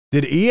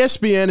Did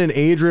ESPN and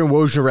Adrian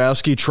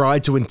Wojnarowski try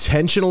to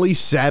intentionally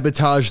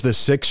sabotage the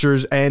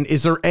Sixers? And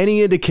is there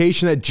any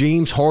indication that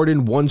James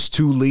Harden wants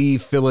to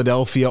leave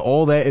Philadelphia?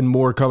 All that and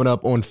more coming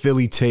up on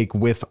Philly Take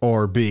with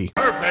RB.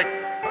 Perfect.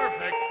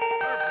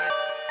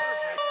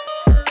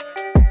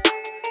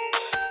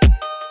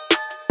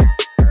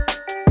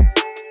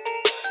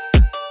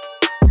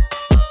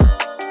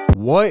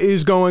 What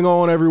is going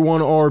on,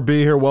 everyone? RB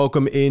here.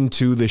 Welcome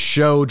into the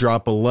show.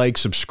 Drop a like,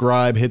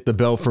 subscribe, hit the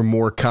bell for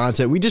more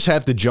content. We just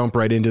have to jump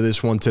right into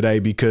this one today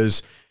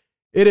because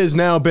it has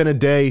now been a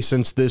day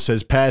since this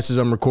has passed as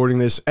I'm recording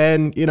this.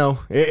 And, you know,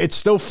 it's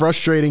still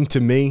frustrating to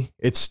me.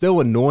 It's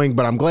still annoying,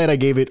 but I'm glad I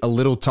gave it a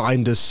little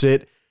time to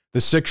sit.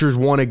 The Sixers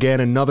won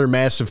again, another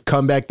massive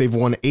comeback. They've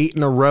won 8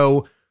 in a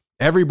row.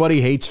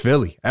 Everybody hates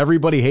Philly.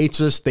 Everybody hates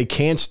us. They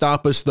can't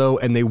stop us, though,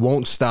 and they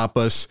won't stop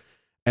us.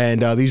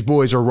 And these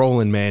boys are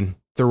rolling, man.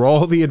 Through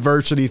all the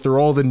adversity, through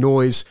all the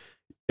noise,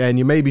 and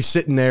you may be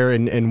sitting there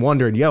and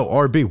wondering, yo,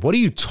 RB, what are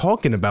you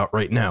talking about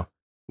right now?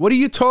 What are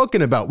you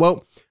talking about?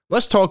 Well,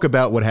 let's talk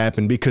about what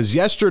happened, because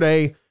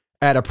yesterday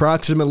at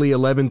approximately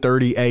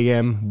 11:30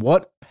 a.m.,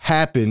 what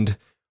happened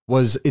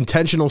was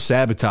intentional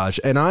sabotage,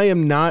 and I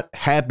am not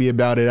happy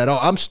about it at all.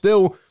 I'm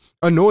still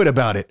annoyed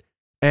about it,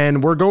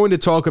 and we're going to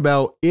talk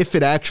about if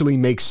it actually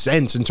makes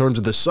sense in terms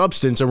of the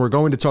substance, and we're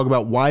going to talk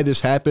about why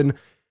this happened.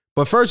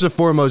 But first and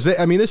foremost,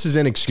 I mean, this is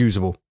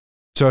inexcusable.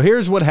 So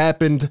here's what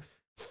happened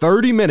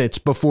 30 minutes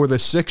before the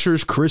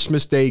Sixers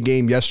Christmas Day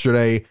game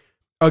yesterday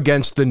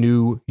against the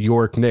New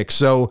York Knicks.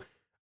 So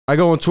I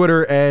go on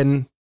Twitter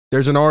and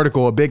there's an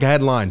article, a big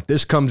headline.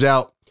 This comes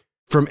out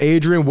from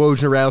Adrian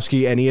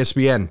Wojnarowski and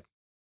ESPN.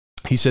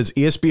 He says,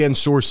 ESPN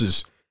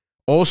sources,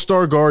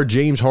 All-Star guard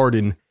James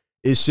Harden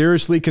is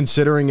seriously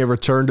considering a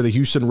return to the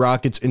Houston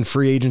Rockets in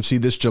free agency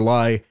this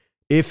July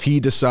if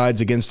he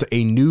decides against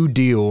a new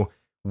deal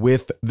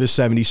with the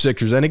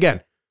 76ers. And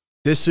again,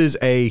 this is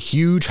a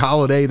huge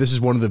holiday. This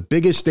is one of the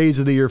biggest days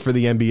of the year for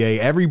the NBA.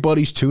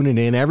 Everybody's tuning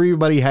in.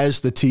 Everybody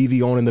has the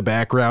TV on in the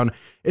background.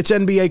 It's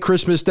NBA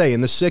Christmas Day,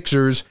 and the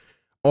Sixers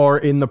are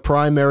in the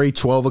primary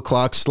 12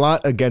 o'clock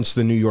slot against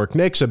the New York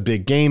Knicks. A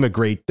big game, a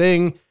great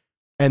thing,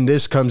 and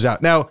this comes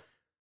out. Now,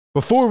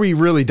 before we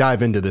really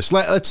dive into this,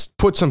 let's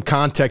put some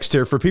context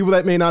here for people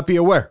that may not be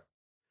aware.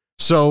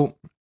 So,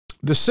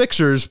 the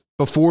Sixers,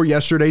 before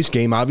yesterday's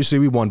game, obviously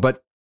we won,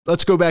 but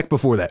let's go back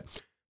before that.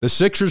 The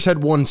Sixers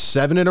had won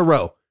 7 in a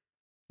row.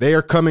 They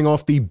are coming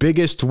off the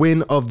biggest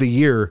win of the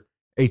year,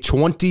 a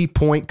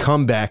 20-point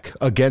comeback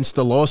against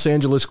the Los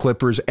Angeles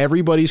Clippers.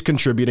 Everybody's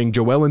contributing.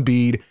 Joel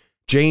Embiid,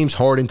 James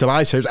Harden,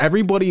 Tobias Harris.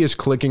 Everybody is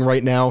clicking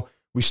right now.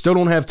 We still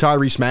don't have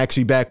Tyrese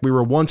Maxey back. We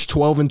were once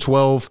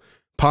 12-12,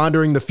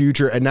 pondering the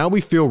future, and now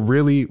we feel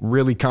really,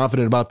 really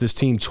confident about this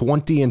team,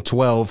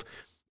 20-12,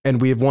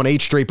 and we have won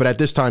 8 straight, but at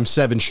this time,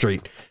 7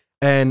 straight.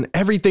 And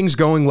everything's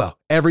going well.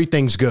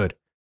 Everything's good.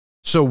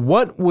 So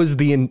what was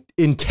the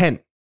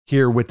intent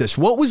here with this?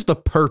 What was the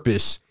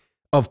purpose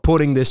of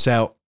putting this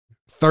out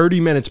 30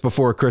 minutes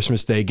before a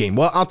Christmas Day game?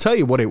 Well, I'll tell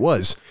you what it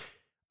was.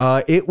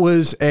 It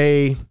was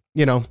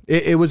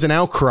it was an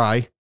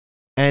outcry,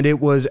 and it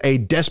was a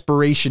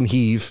desperation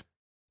heave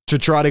to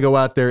try to go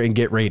out there and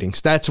get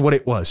ratings. That's what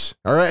it was.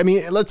 All right. I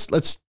mean,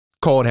 let's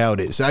call it how it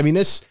is. I mean,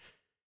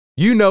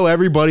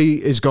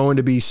 everybody is going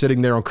to be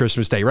sitting there on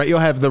Christmas Day, right? You'll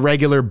have the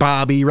regular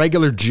Bobby,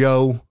 regular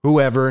Joe,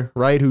 whoever,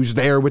 right? Who's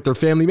there with their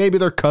family, maybe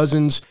their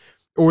cousins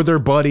or their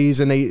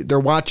buddies, and they're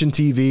watching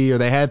TV or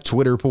they have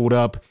Twitter pulled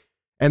up,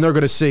 and they're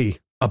going to see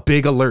a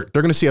big alert.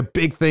 They're going to see a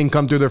big thing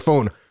come through their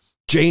phone.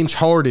 James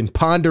Harden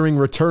pondering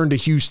return to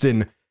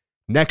Houston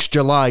next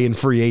July in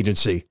free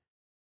agency.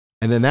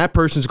 And then that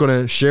person's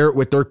going to share it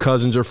with their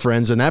cousins or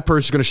friends, and that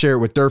person's going to share it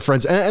with their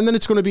friends, and then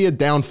it's going to be a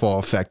downfall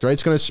effect, right?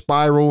 It's going to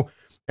spiral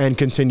and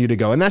continue to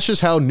go. And that's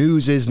just how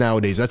news is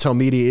nowadays. That's how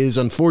media is,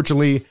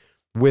 unfortunately,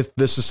 with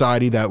the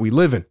society that we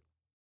live in.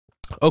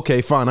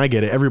 Okay, fine, I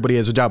get it. Everybody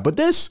has a job. But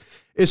this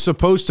is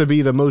supposed to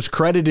be the most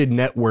credited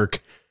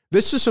network.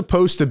 This is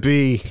supposed to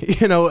be,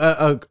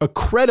 a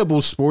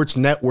credible sports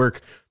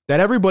network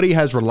that everybody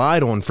has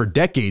relied on for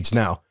decades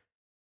now.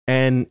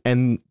 And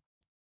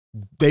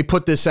they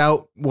put this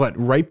out,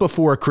 right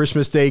before a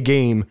Christmas Day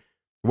game,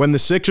 when the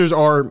Sixers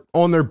are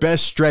on their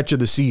best stretch of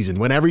the season,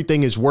 when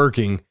everything is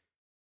working.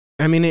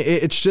 I mean,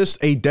 it's just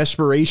a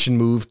desperation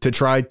move to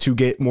try to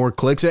get more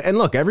clicks. And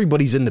look,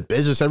 everybody's in the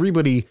business.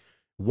 Everybody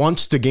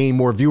wants to gain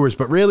more viewers,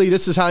 but really,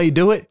 this is how you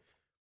do it.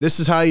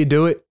 This is how you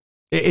do it.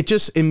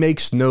 It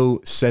makes no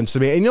sense to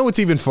me. And you know what's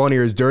even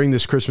funnier is during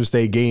this Christmas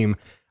Day game,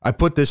 I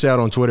put this out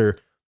on Twitter.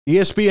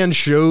 ESPN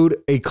showed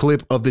a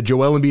clip of the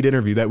Joel Embiid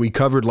interview that we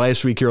covered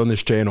last week here on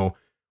this channel,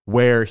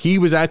 where he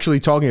was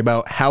actually talking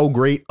about how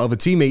great of a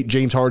teammate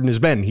James Harden has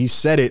been. He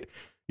said it.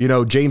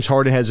 James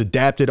Harden has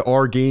adapted,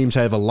 our games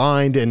have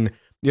aligned, and,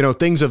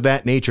 things of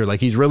that nature.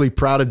 Like, he's really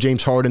proud of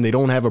James Harden. They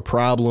don't have a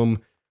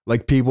problem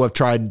like people have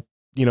tried,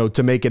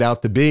 to make it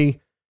out to be.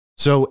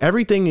 So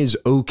everything is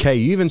okay.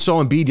 You even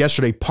saw Embiid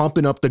yesterday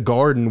pumping up the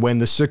Garden when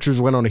the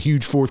Sixers went on a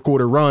huge fourth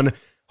quarter run.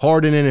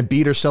 Harden and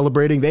Embiid are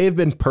celebrating. They have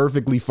been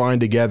perfectly fine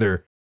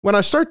together when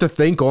I start to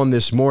think on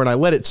this more and I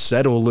let it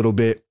settle a little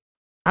bit,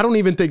 I don't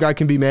even think I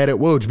can be mad at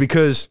Woj,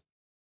 because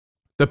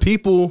the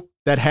people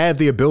that have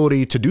the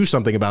ability to do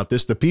something about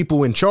this, the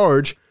people in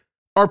charge,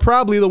 are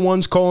probably the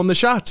ones calling the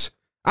shots.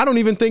 I don't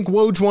even think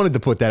Woj wanted to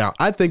put that out.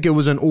 I think it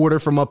was an order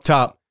from up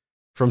top,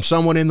 from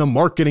someone in the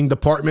marketing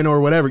department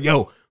or whatever.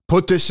 Yo,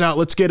 put this out.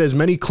 Let's get as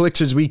many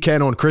clicks as we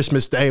can on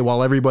Christmas Day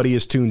while everybody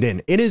is tuned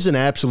in. It is an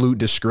absolute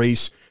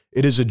disgrace.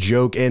 It is a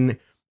joke, and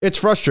it's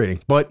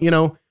frustrating. But,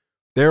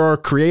 there are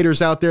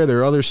creators out there.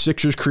 There are other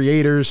Sixers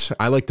creators.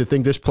 I like to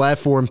think this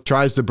platform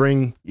tries to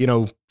bring,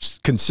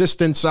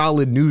 consistent,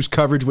 solid news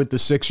coverage with the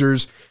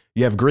Sixers.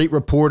 You have great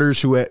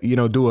reporters who,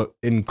 do an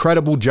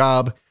incredible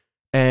job.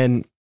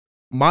 And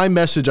my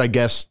message, I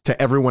guess,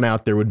 to everyone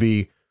out there would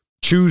be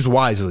choose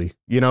wisely.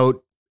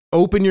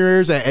 Open your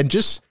ears and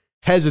just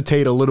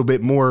hesitate a little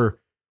bit more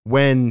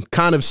when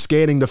kind of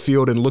scanning the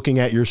field and looking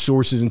at your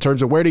sources in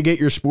terms of where to get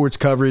your sports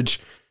coverage.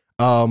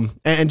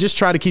 And just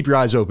try to keep your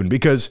eyes open,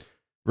 because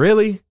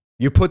really,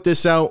 you put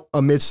this out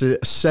amidst a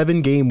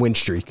 7-game win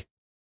streak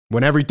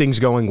when everything's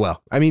going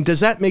well. I mean,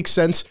 does that make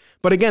sense?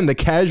 But again, the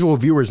casual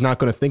viewer is not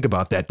going to think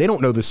about that. They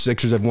don't know the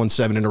Sixers have won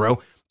 7 in a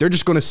row. They're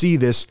just going to see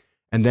this,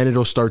 and then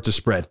it'll start to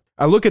spread.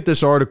 I look at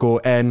this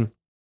article, and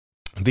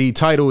the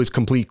title is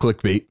complete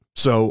clickbait.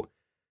 So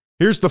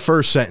here's the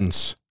first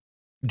sentence.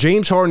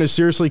 James Harden is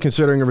seriously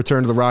considering a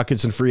return to the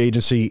Rockets in free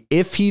agency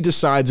if he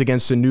decides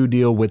against a new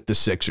deal with the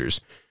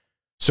Sixers.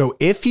 So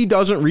if he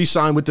doesn't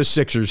re-sign with the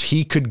Sixers,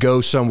 he could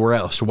go somewhere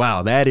else.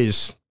 Wow, that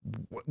is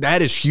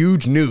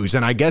huge news.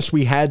 And I guess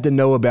we had to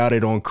know about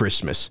it on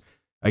Christmas.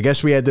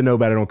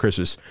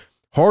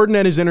 Harden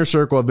and his inner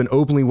circle have been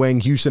openly weighing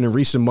Houston in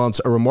recent months,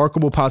 a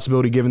remarkable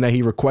possibility given that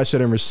he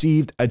requested and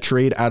received a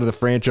trade out of the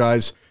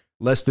franchise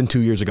less than 2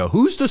 years ago.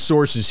 Who's the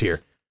sources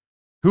here?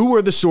 Who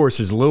are the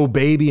sources? Lil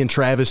Baby and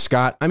Travis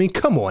Scott? I mean,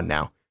 come on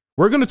now.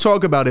 We're going to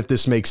talk about if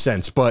this makes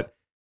sense, but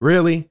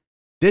really,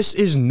 this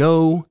is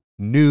no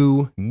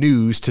new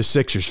news to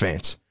Sixers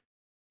fans.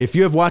 If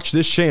you have watched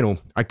this channel,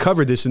 I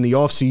covered this in the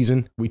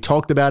offseason. We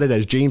talked about it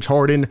as James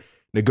Harden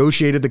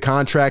negotiated the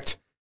contract.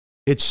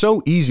 It's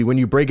so easy when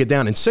you break it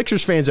down. And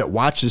Sixers fans that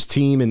watch this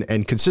team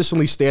and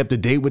consistently stay up to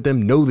date with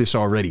them know this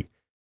already.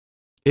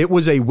 It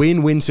was a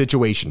win-win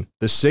situation.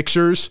 The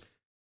Sixers,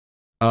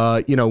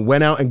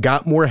 went out and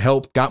got more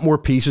help, got more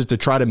pieces to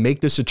try to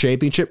make this a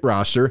championship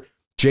roster.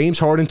 James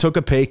Harden took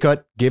a pay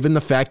cut, given the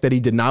fact that he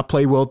did not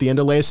play well at the end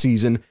of last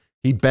season.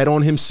 He bet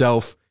on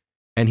himself,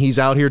 and he's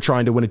out here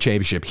trying to win a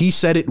championship. He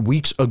said it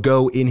weeks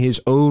ago in his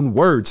own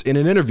words in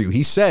an interview.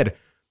 He said,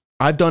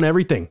 I've done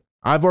everything.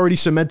 I've already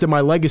cemented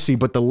my legacy,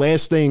 but the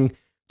last thing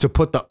to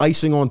put the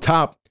icing on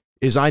top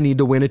is I need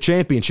to win a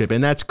championship.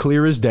 And that's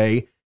clear as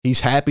day. He's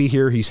happy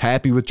here. He's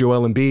happy with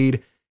Joel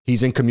Embiid.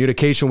 He's in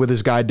communication with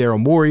his guy,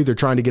 Daryl Morey. They're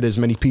trying to get as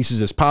many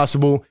pieces as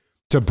possible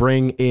to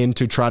bring in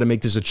to try to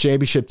make this a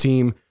championship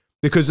team,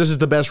 because this is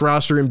the best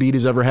roster Embiid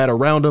has ever had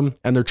around him,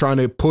 and they're trying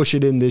to push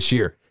it in this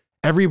year.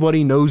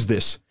 Everybody knows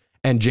this.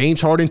 And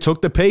James Harden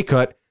took the pay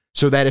cut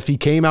so that if he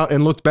came out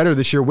and looked better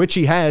this year, which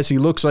he has, he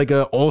looks like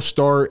an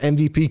all-star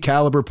MVP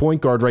caliber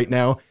point guard right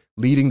now,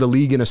 leading the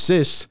league in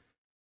assists,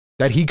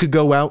 that he could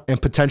go out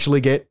and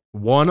potentially get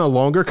 1, a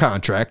longer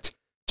contract,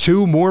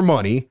 2, more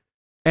money,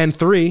 and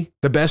 3,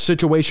 the best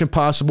situation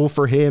possible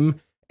for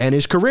him and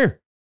his career.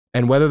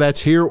 And whether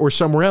that's here or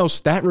somewhere else,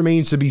 that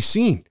remains to be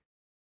seen.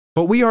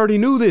 But we already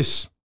knew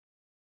this.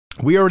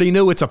 We already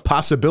knew it's a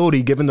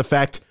possibility given the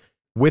fact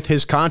with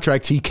his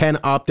contract, he can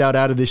opt out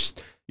of this,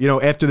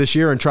 after this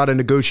year and try to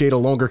negotiate a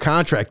longer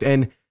contract.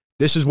 And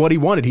this is what he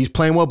wanted. He's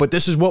playing well, but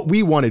this is what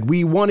we wanted.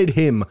 We wanted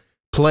him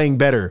playing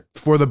better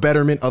for the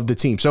betterment of the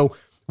team. So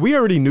we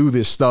already knew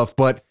this stuff,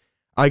 but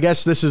I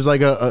guess this is like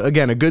a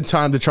good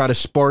time to try to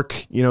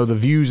spark, the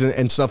views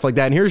and stuff like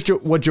that. And here's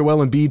what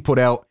Joel Embiid put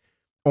out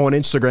on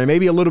Instagram.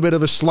 Maybe a little bit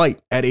of a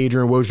slight at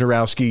Adrian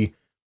Wojnarowski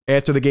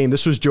after the game.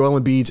 This was Joel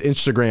Embiid's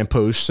Instagram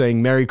post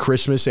saying Merry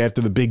Christmas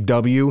after the big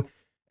W.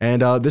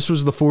 And this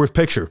was the 4th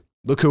picture.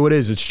 Look who it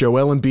is. It's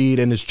Joel Embiid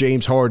and it's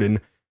James Harden,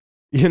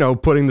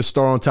 putting the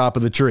star on top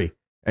of the tree.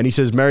 And he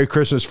says, Merry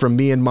Christmas from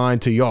me and mine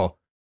to y'all.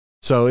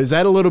 So is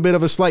that a little bit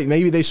of a slight?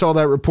 Maybe they saw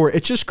that report.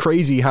 It's just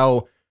crazy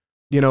how,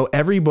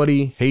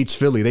 everybody hates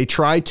Philly. They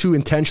try to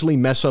intentionally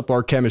mess up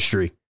our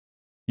chemistry.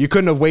 You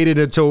couldn't have waited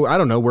until, I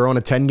don't know, we're on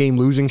a 10-game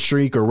losing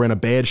streak or we're in a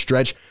bad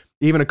stretch.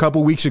 Even a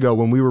couple weeks ago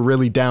when we were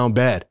really down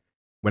bad,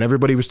 when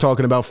everybody was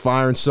talking about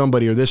firing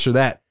somebody or this or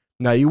that.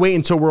 Now, you wait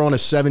until we're on a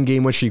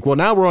 7-game win streak. Well,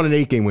 now we're on an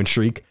 8-game win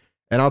streak.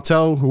 And I'll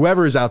tell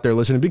whoever is out there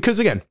listening, because,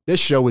 again, this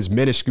show is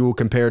minuscule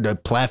compared to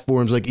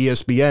platforms like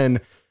ESPN.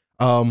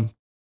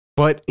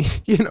 But,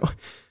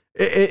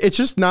 it's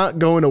just not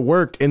going to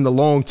work in the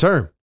long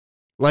term.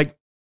 Like,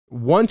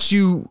 once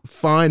you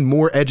find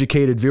more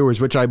educated viewers,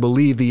 which I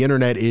believe the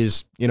internet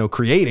is,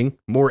 creating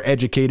more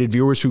educated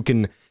viewers who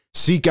can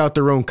seek out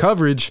their own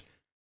coverage,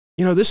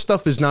 this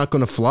stuff is not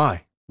going to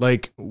fly.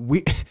 Like,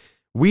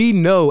 we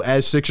know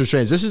as Sixers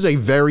fans, this is a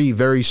very,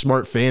 very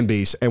smart fan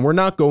base, and we're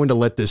not going to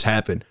let this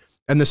happen.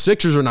 And the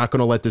Sixers are not going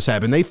to let this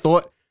happen. They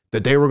thought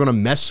that they were going to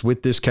mess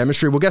with this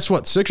chemistry. Well, guess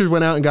what? Sixers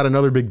went out and got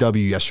another big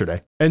W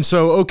yesterday. And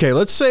so, okay,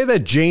 let's say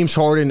that James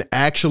Harden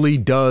actually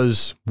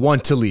does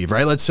want to leave,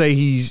 right? Let's say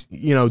he's,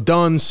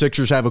 done.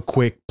 Sixers have a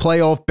quick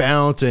playoff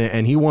bounce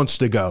and he wants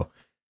to go.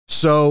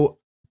 So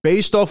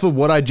based off of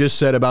what I just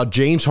said about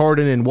James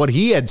Harden and what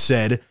he had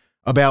said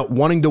about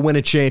wanting to win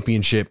a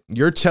championship,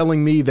 you're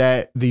telling me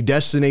that the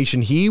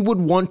destination he would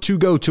want to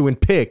go to and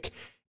pick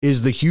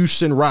is the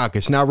Houston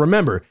Rockets. Now,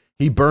 remember,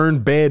 he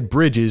burned bad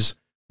bridges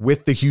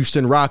with the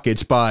Houston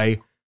Rockets by,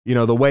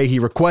 the way he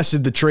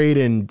requested the trade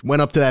and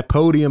went up to that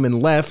podium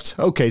and left.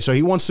 Okay, so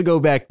he wants to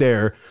go back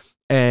there.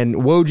 And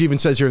Woj even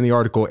says here in the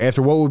article,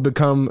 after what would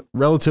become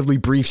relatively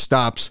brief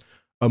stops,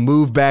 a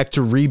move back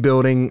to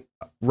rebuilding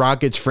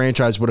Rockets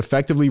franchise would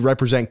effectively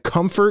represent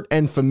comfort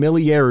and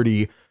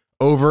familiarity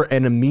over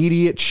an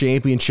immediate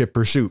championship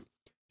pursuit.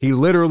 He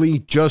literally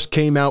just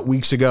came out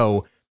weeks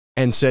ago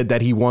and said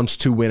that he wants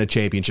to win a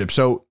championship.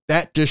 So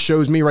that just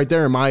shows me right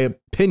there, in my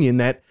opinion,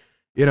 that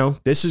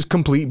this is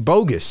complete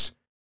bogus.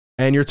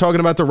 And you're talking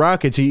about the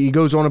Rockets. He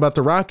goes on about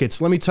the Rockets.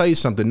 Let me tell you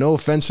something. No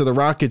offense to the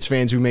Rockets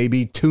fans who may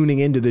be tuning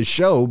into this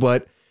show,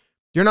 but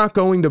you're not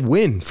going to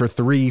win for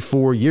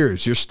 3-4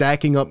 years. You're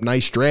stacking up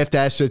nice draft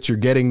assets. You're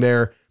getting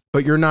there,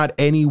 but you're not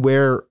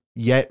anywhere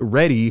yet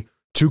ready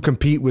to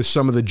compete with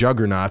some of the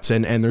juggernauts.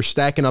 And they're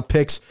stacking up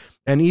picks.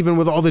 And even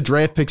with all the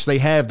draft picks they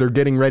have, they're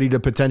getting ready to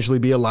potentially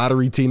be a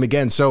lottery team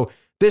again. So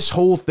this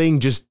whole thing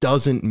just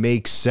doesn't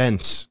make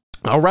sense.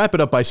 I'll wrap it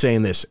up by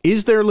saying this.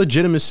 Is there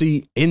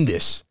legitimacy in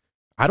this?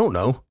 I don't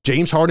know.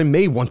 James Harden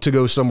may want to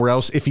go somewhere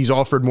else if he's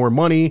offered more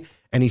money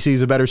and he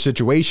sees a better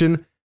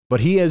situation,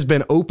 but he has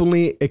been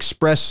openly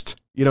expressed,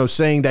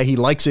 saying that he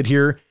likes it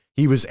here.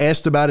 He was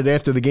asked about it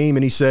after the game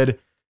and he said,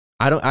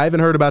 I haven't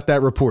heard about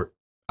that report.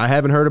 I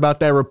haven't heard about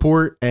that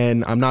report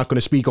and I'm not going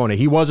to speak on it.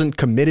 He wasn't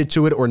committed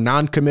to it or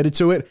non-committed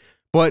to it.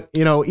 But,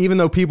 even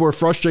though people are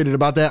frustrated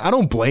about that, I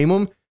don't blame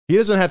him. He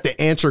doesn't have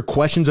to answer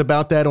questions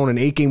about that on an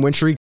 8-game win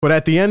streak. But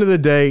at the end of the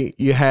day,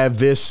 you have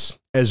this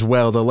as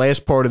well, the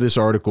last part of this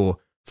article.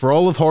 For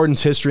all of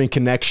Harden's history and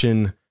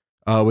connection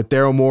with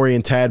Daryl Morey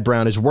and Tad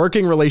Brown, his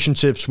working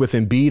relationships with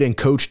Embiid and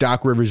Coach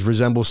Doc Rivers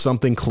resemble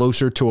something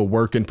closer to a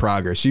work in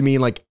progress. You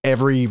mean like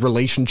every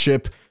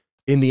relationship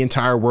in the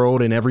entire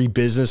world and every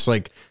business,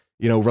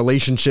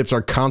 relationships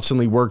are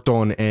constantly worked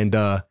on and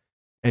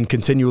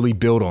continually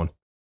built on.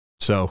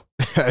 So,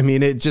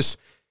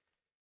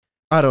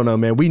 I don't know,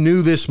 man. We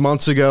knew this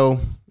months ago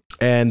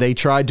and they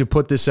tried to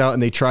put this out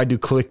and they tried to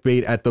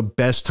clickbait at the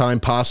best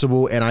time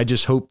possible. And I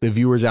just hope the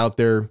viewers out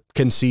there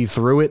can see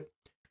through it.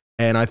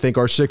 And I think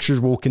our Sixers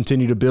will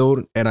continue to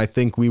build and I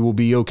think we will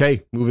be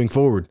okay moving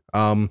forward.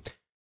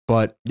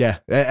 But yeah,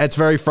 it's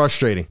very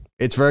frustrating.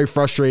 It's very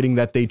frustrating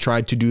that they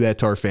tried to do that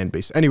to our fan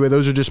base. Anyway,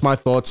 those are just my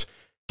thoughts.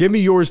 Give me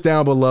yours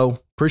down below.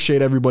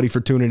 Appreciate everybody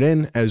for tuning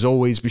in. As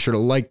always, be sure to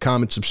like,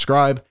 comment,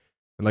 subscribe.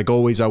 And like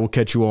always, I will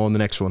catch you all in the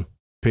next one.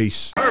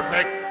 Peace.